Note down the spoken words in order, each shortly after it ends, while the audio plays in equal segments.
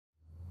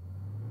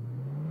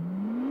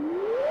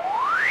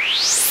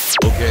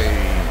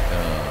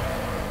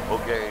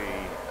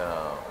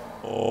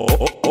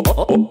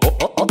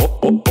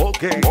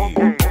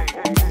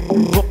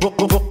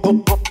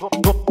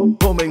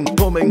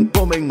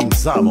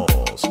Comenzamos.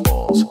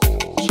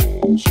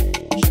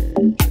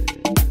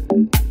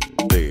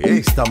 De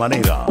esta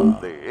manera.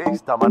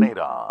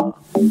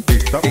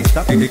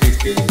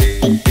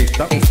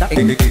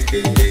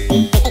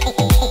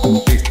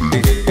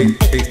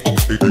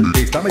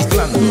 Está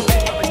mezclando.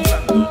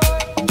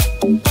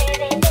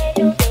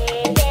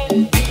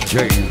 DJ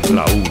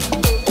Raul.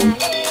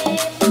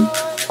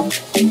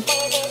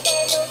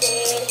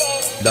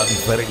 La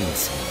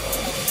diferencia.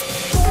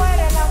 Tú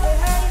eres la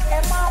mujer que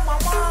más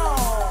mamá.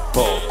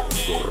 Correcto.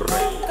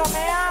 Nunca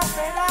me has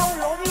pegado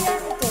los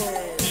dientes.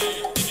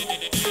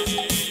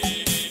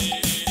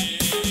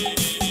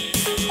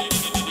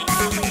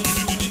 Mami,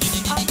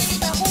 a mí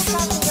me gusta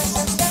tu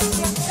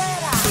descendencia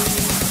entera.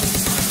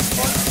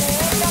 Porque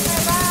ella me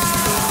da.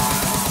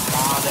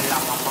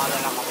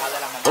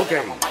 Ok.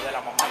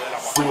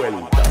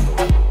 Suéltalo.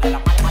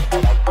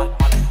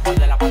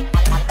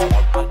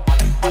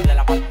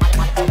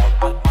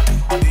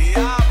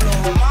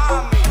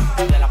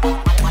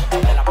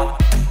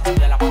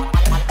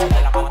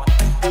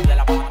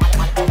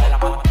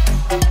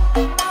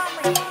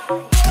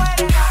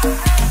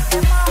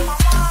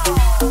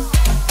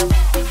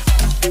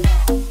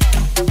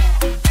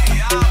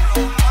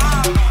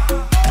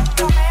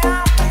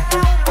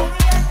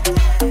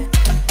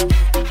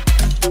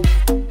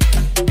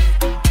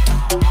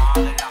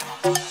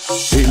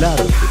 El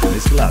arte de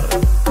mezclar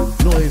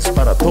no es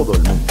para todo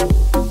el mundo,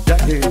 ya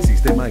que el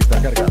sistema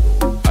está cargado,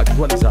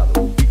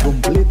 actualizado y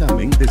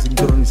completamente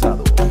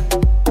sincronizado.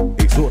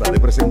 Es hora de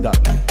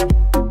presentarle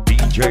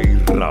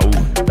DJ Raúl,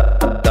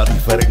 la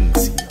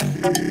diferencia.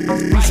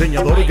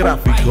 Diseñador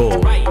gráfico,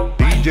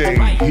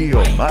 DJ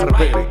Guiomar,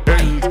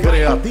 el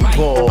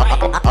Creativo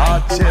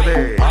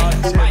HD.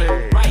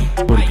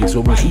 Porque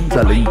somos un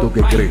talento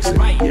que crece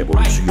y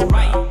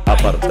evoluciona,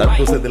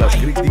 apartándose de las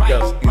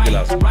críticas y de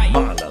las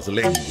malas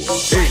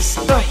lenguas.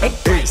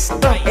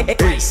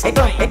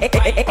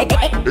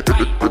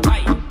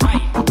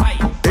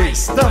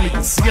 Está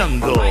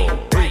mixeando.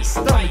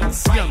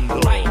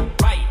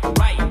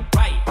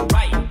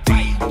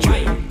 DJ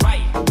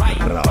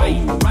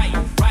Raúl,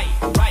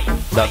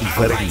 la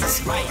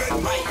diferencia.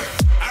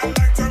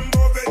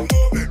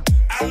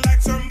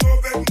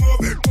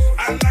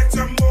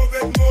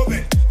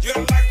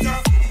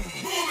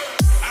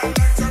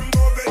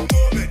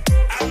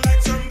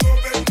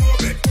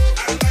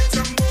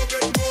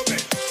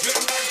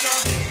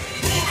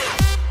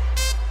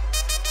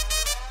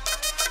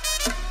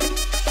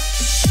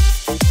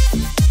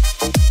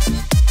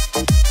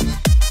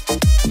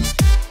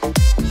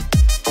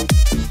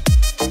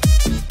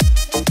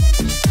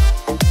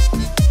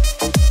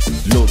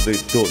 Lo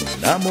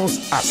detonamos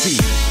así.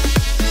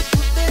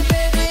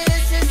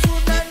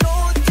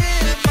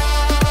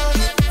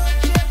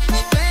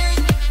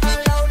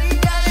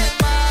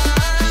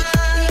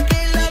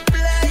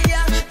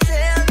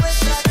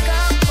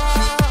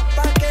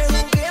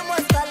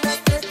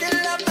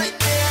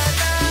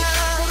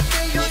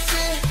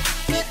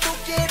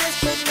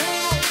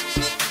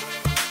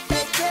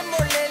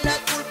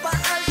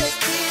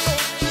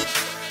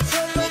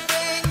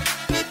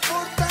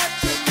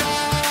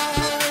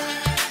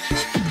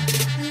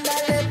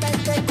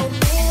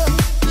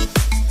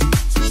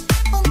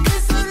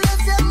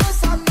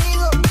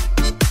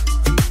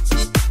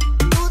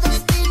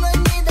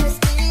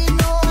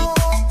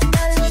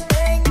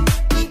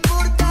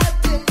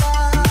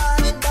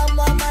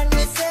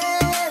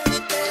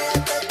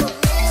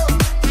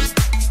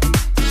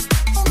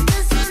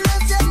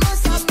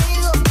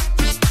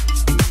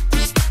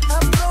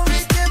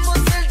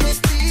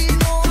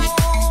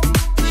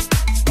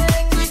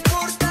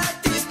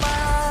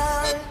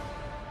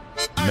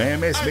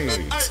 Memes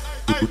Mix,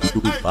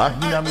 tu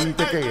página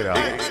minitequera.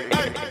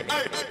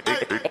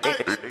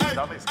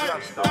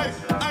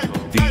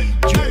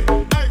 DJ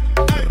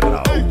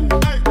Raúl,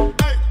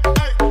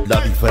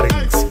 la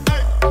diferencia.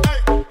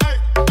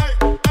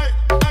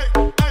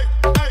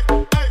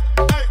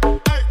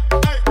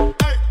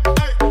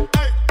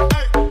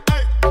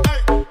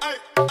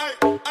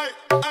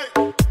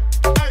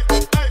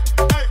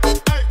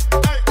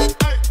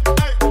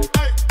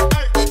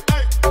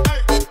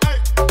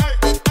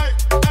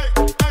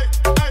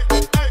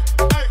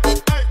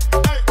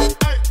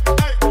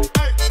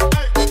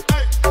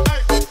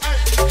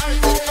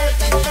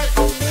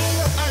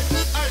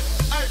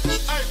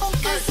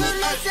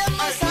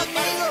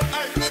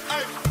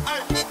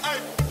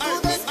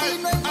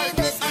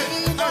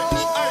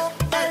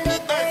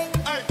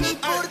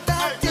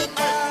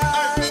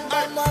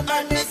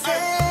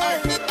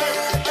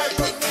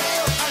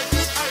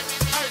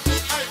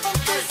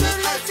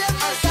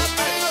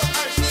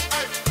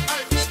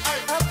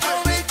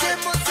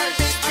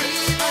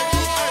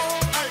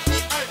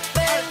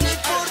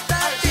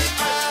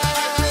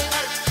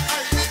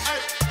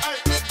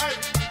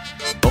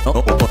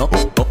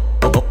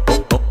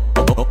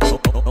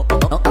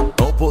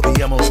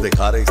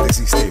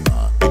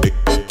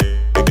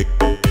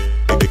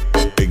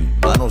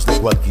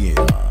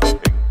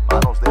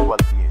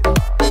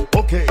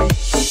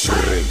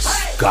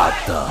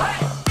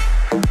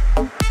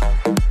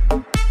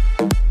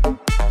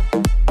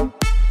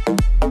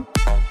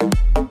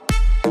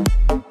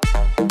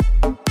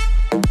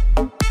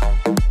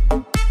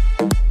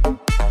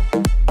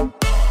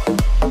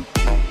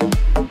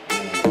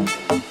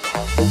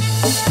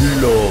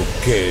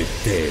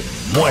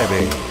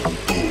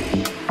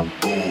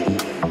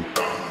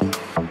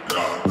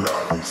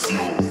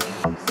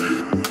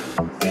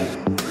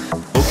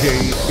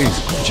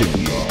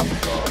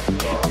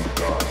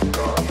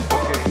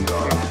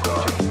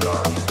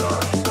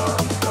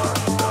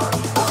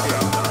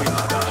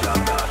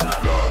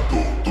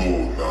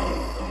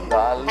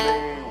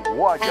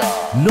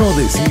 No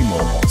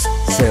decimos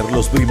ser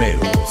los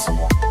primeros,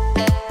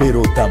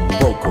 pero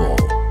tampoco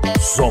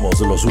somos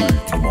los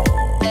últimos.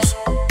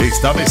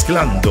 Está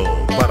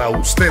mezclando para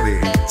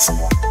ustedes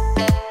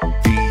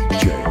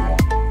DJ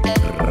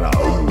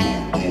Raul.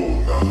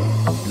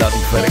 La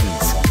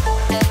diferencia.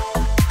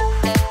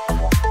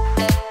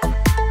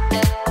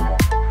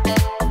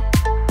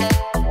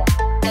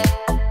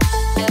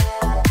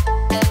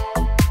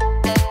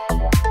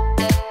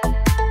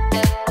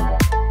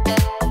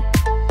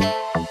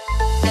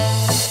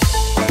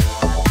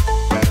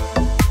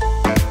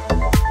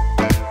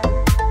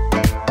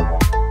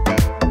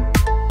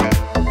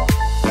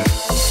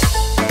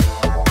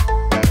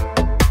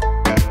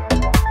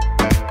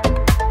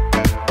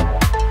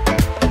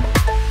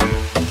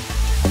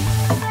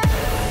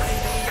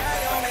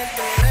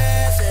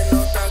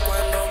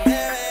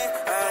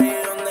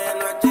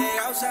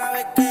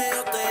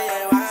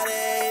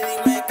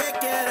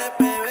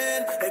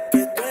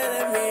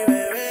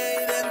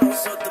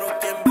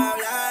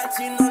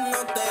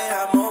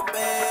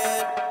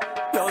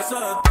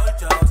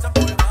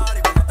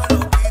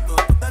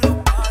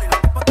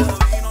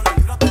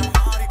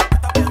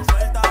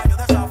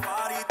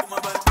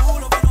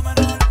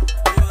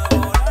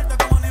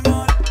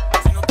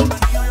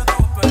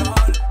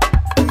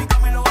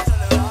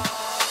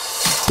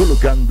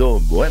 Colocando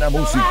buena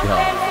música.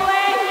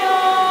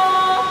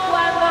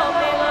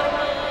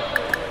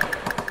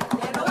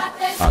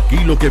 Aquí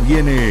lo que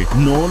viene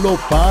no lo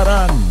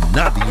para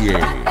nadie.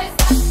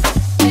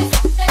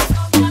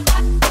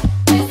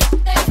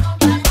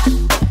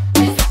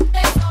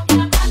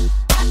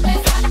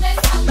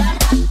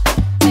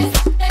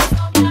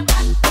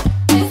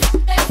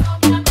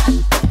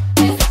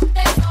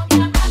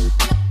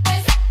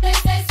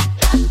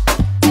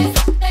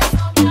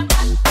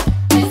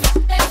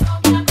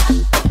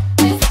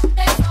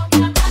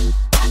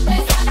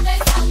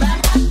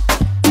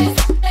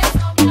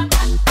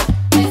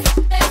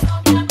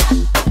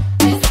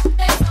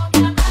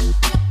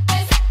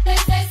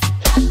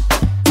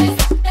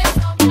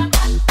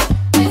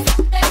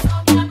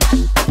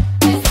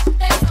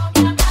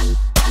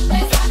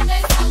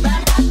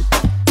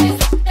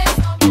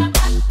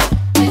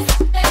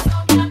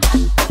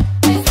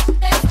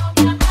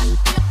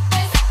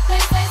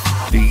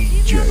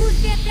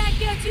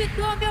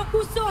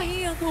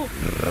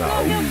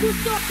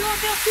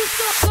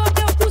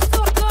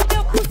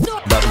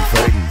 La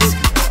diferencia.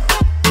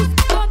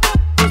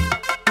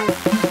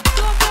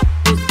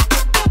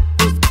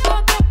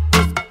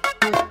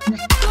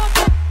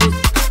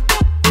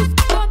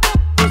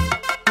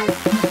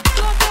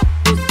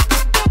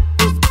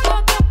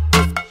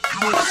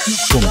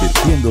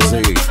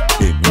 Convirtiéndose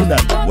en una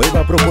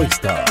nueva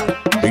propuesta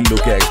en lo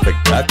que a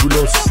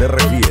espectáculos se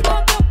refiere.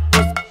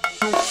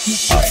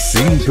 A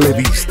simple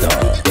vista,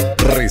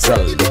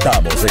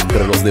 resaltamos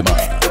entre los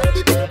demás.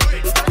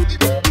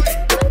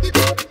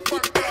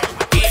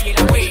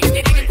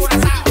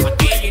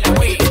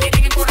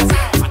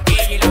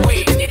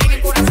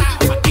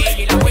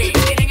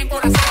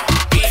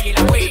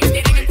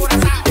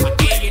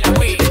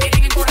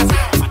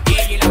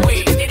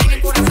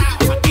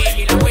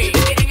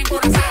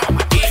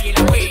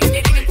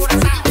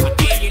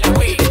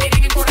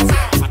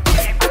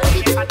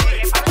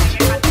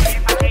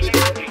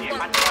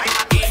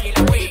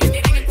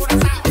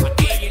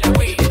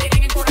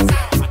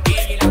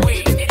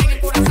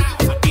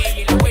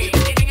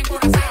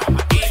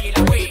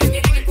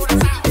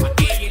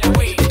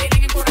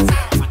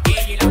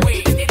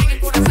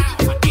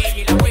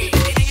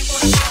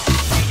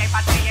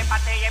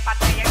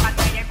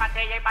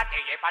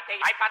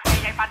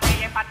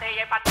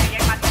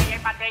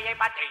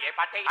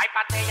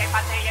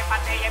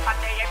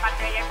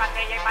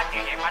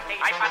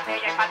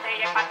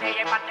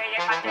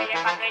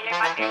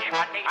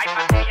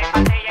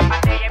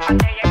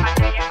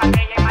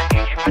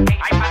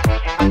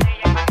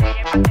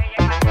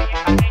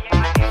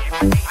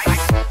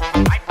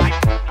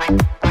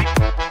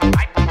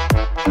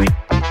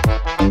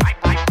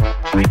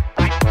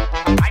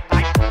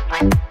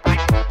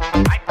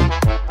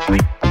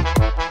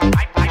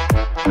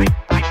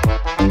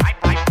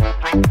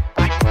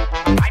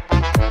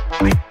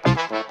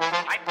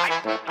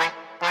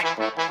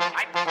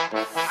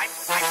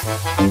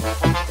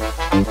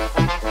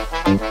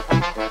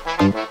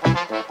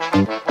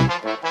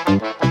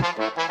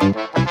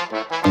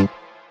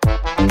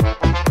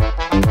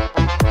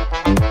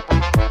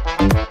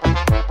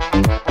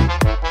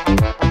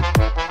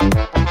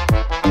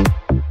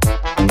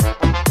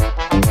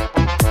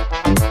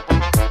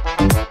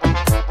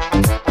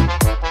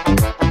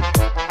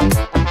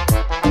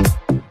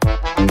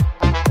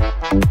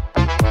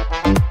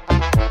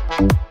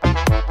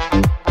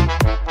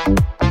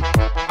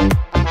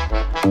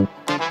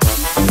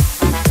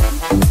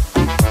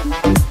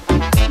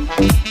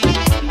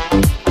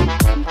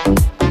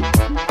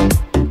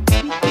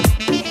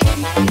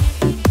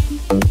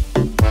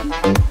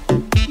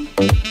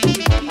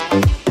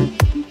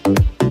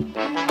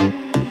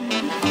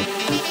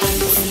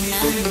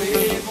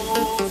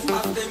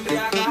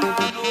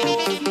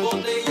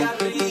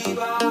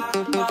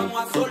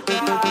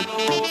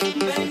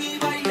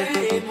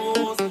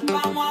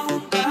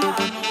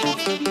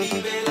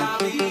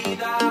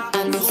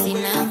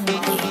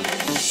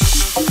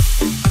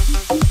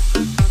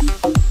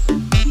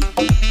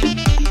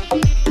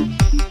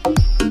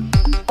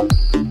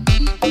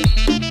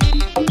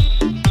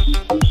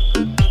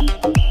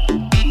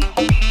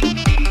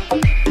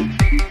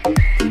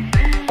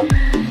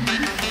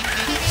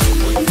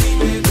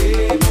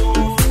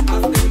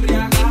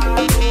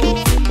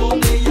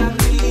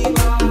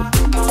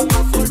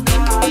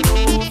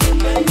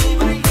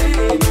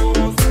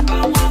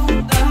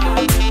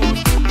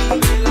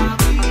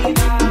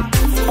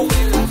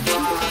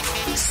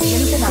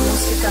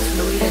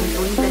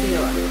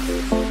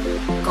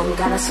 con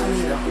cada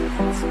sonido,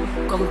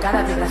 con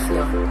cada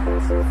vibración.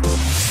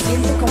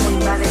 Siente cómo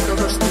invade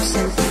todos tus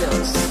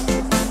sentidos,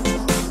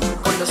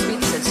 con los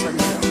beats del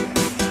sonido.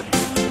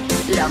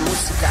 La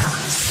música.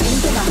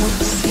 Siente la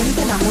música,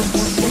 siente la música,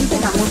 siente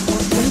la música,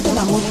 siente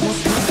la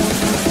música.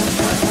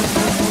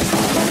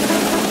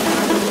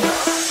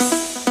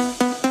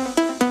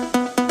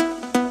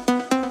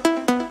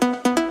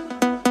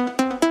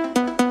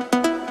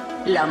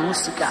 La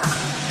música.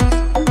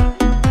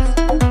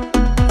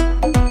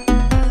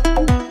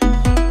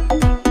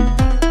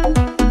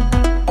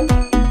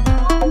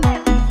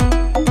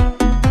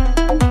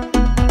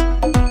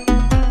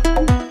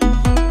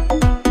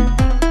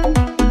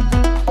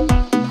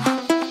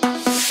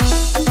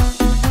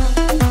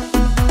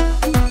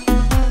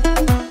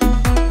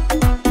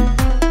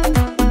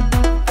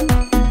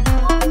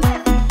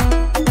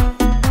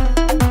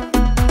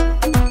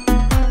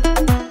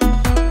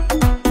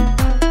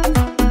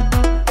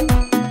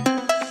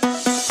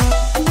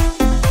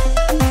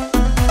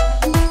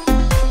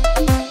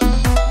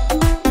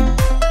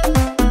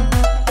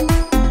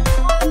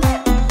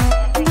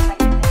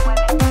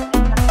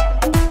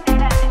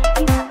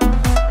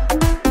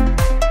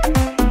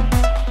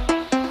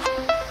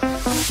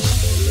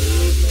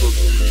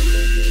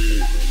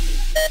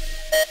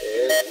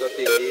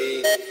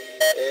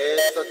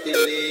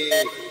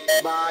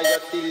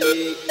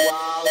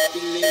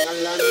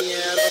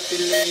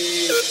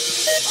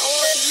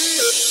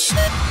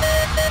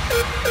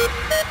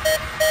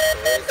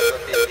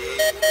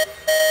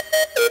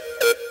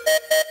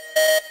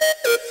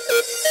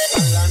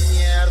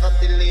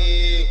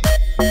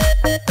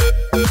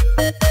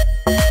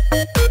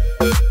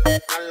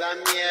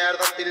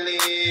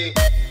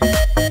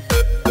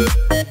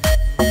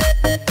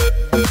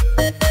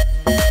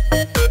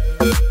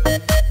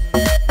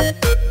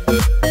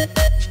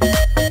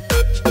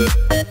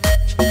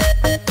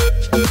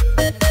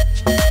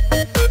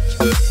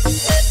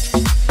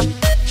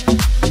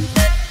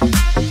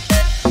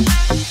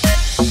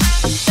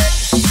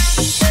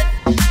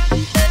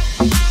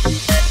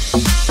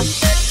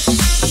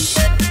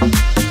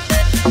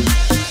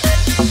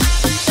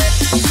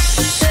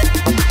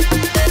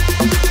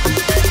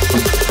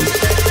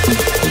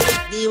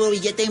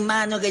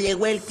 Que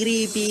llegó el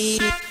creepy.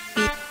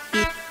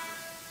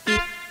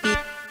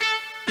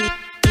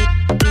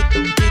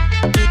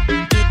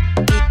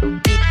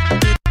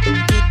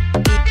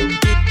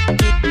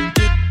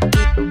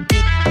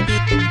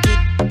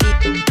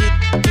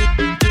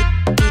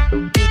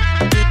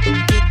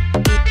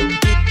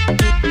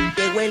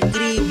 Llegó el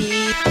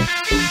creepy.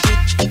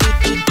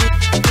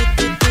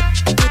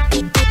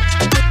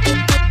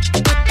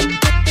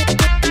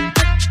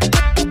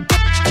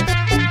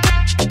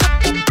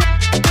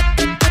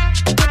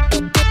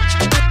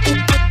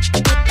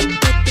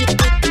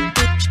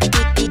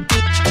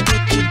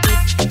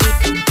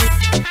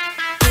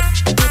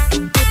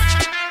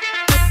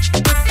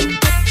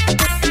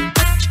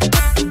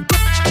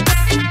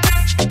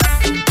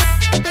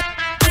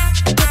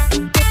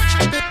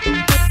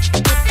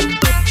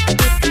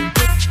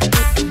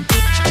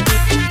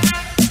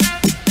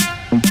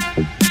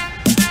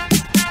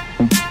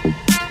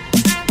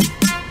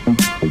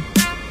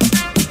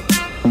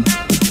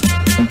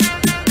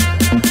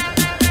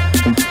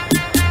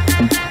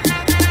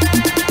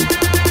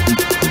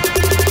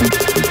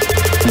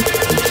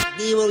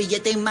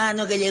 Billete en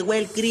mano que llegó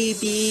el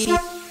creepy.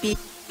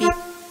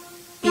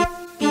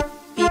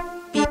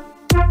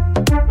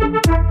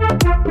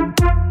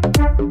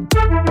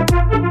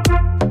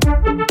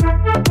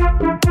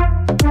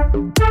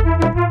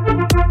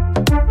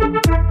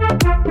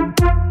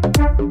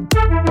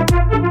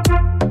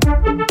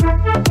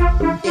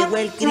 Llegó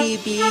el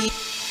creepy.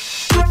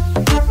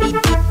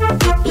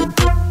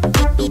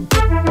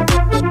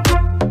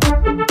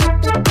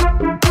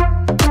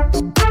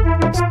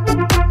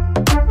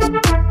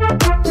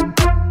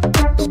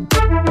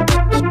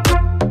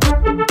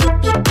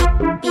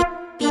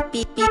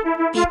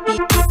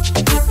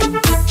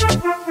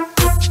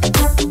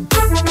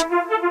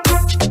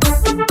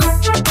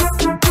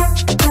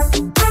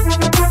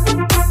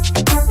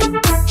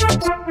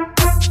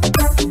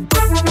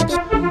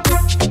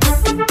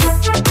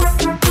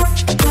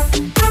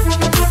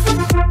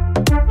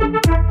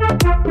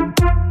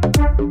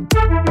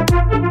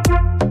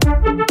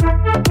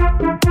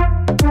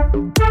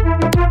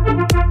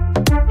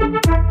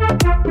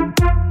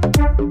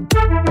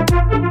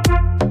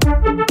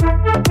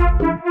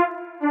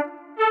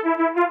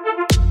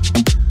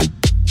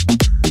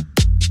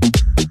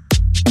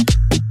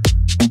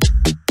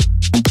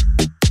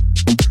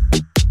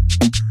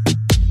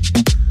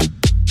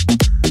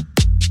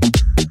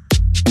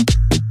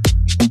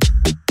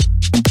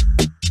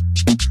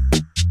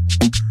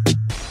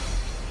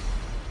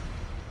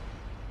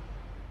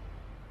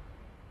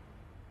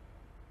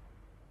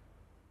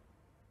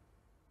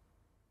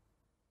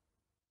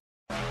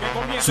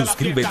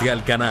 Suscríbete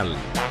al canal,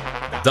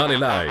 dale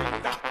like,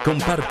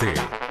 comparte,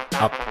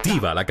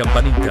 activa la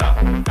campanita.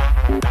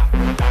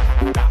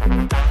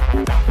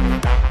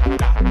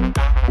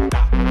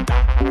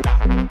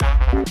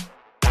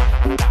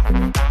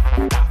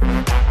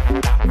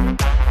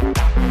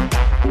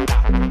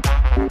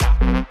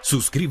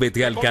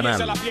 Suscríbete al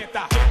canal.